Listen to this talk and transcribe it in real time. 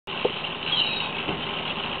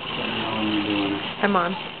when you're doing it. I'm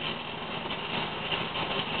on.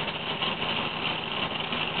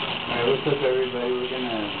 Alright, what's up everybody? We're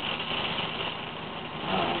gonna,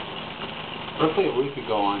 roughly a week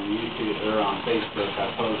ago on YouTube, or on Facebook,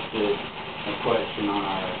 I posted a question on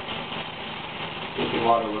our Wicked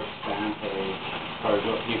Waterworks fan page as far as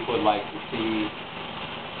what people would like to see.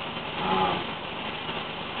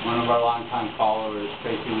 One of our longtime followers,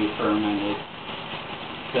 Tracy Lee Furman,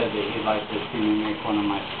 said that he'd like to see me make one of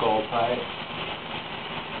my skull pipes.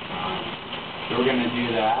 So we're going to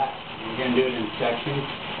do that. We're going to do it in sections.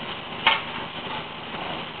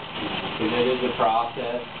 Because it is a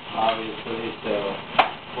process, obviously, so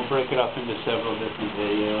we'll break it up into several different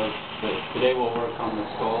videos. But today we'll work on the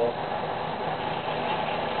skull.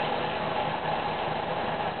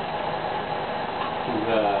 This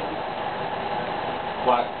is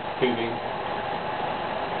black tubing,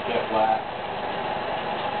 jet black.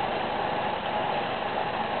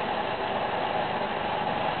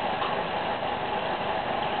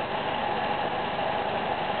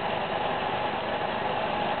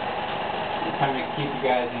 Kind of keep you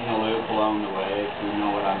guys in the loop along the way so you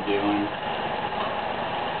know what I'm doing.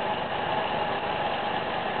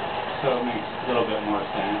 So it makes a little bit more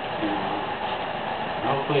sense, you know. And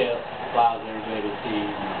hopefully it allows everybody to see, you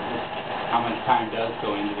know, just how much time does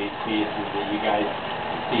go into these pieces that you guys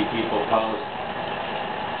see people post.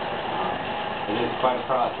 It is quite a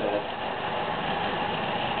process.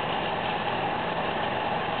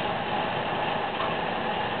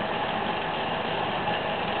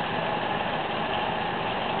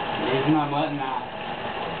 The reason I'm letting that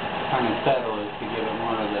kind of settle is to give it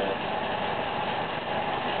more of the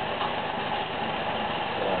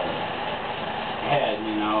head,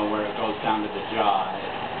 you know, where it goes down to the jaw.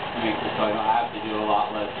 It makes it so I don't have to do a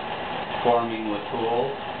lot less forming with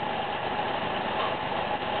tools.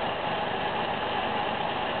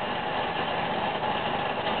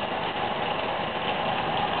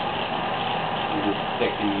 I'm just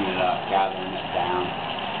thickening it up, gathering it down.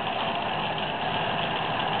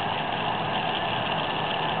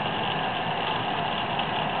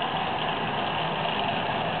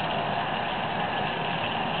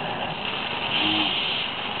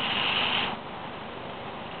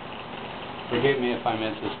 Forgive me if I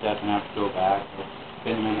miss a step and have to go back. It's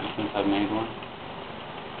been a minute since I've made one.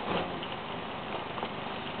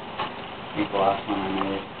 I think the last one I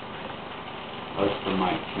made was for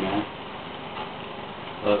Mike Smith.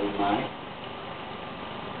 Love you, Mike.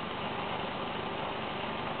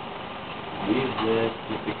 I use this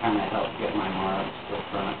just to kind of help get my marks, the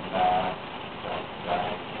front and back, side to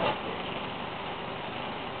side,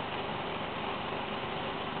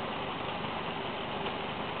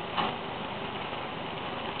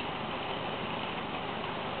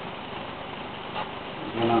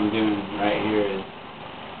 What I'm doing right here is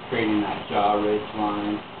creating that jaw ridge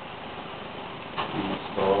line in the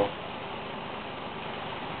skull.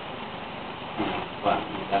 Kind of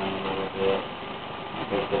flatten it down a little bit.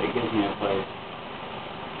 Like I said, it gives me a place.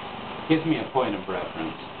 It gives me a point of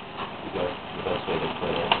reference. I guess the best way to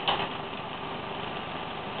put it.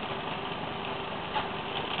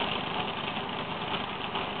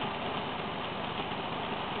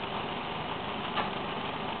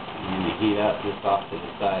 Heat up just off to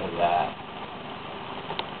the side of that.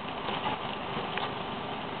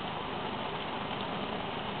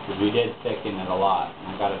 Because we did thicken it a lot.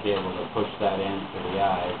 And I got to be able to push that in for the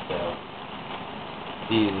eye, so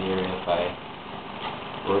it's easier if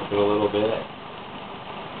I work it a little bit.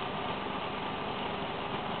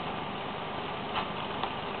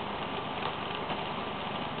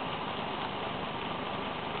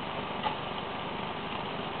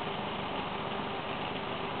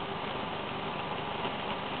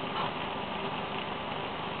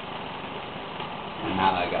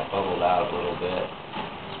 Now that I got bubbled out a little bit,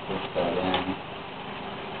 let's push that in.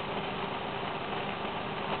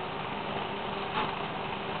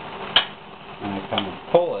 And I kind of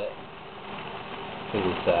pull it to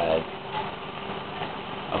the side,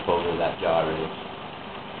 up over that jaw ridge.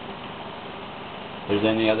 If there's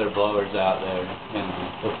any other blowers out there, you know,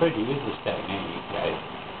 feel free to use this technique, guys.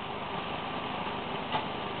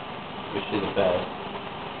 Wish you the best.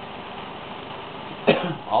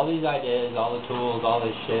 All these ideas, all the tools, all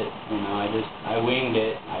this shit, you know, I winged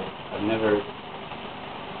it. I've never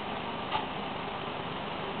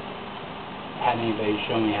had anybody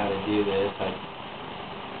show me how to do this. I'm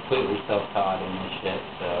completely self-taught in this shit,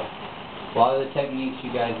 so a lot of the techniques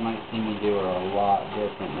you guys might see me do are a lot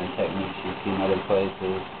different than techniques you see in other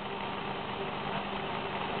places.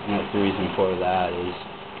 And that's the reason for that is,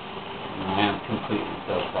 you know, I am completely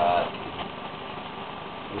self-taught.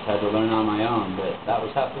 Just had to learn on my own, but that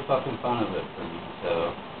was half the fucking fun of it for me,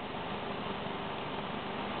 so.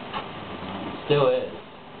 It still is.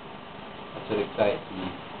 That's what excites me.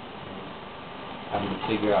 Having to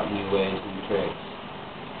figure out new ways and tricks.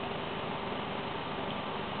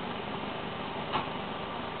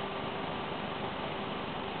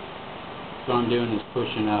 So what I'm doing is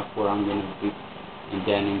pushing up where I'm going to be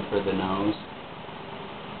indenting for the nose.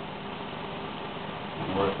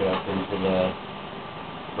 And work it up into the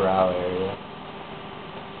brow area.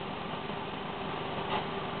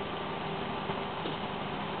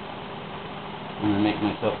 I'm going to make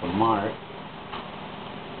myself a mark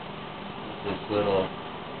with this little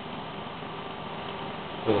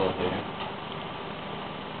tool here.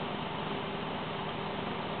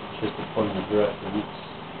 It's just a point of reference.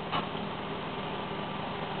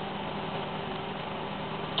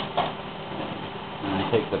 And I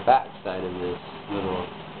take the back side of this little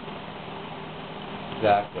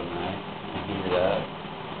X-Acto knife and heat it up.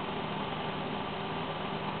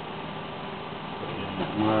 Put it in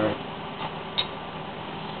that mark.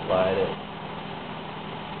 Slide it.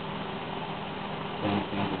 Same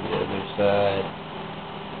thing to the other side.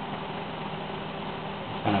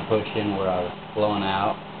 Kind of push in where I was blowing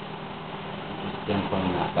out. Just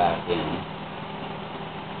dimpling that back in.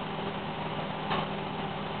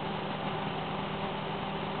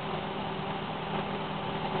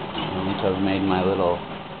 I've made my little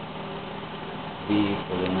V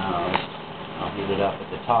for the nose. I'll heat it up at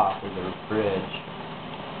the top of the bridge.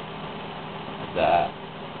 Like that.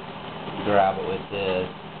 Grab it with this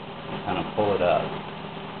and kind of pull it up.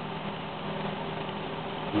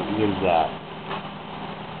 And it gives that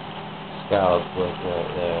scallop look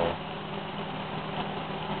right there.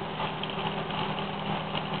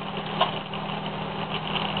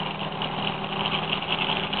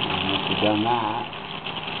 And once you've done that,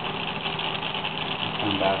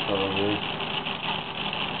 come back over.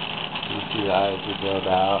 You see the eyes are built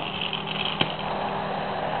out.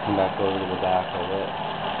 Come back over to the back of it.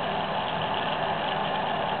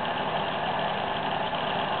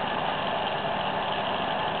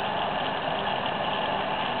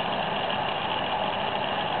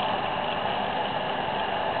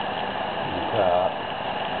 And top.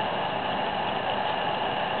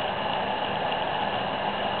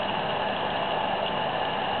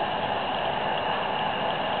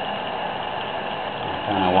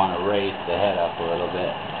 Kind of want to raise the head up a little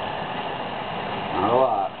bit. Not a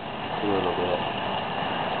lot, just a little bit.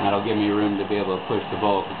 That'll give me room to be able to push the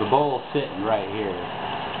bowl, because the bowl's sitting right here.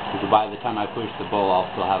 Because by the time I push the bowl,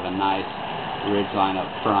 I'll still have a nice ridge line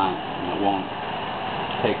up front, and it won't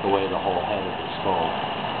take away the whole head of the skull.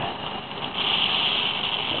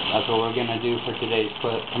 That's what we're going to do for today's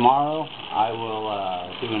clip. Tomorrow, I will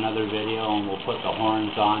do another video, and we'll put the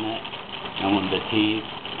horns on it, and with the teeth,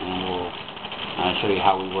 and we'll I'll show you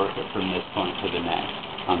how we work it from this point to the next,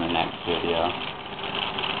 on the next video.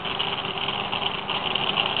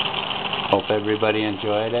 Hope everybody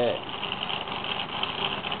enjoyed it.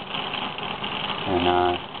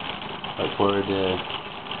 And look forward to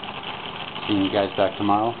seeing you guys back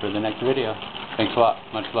tomorrow for the next video. Thanks a lot.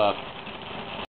 Much love.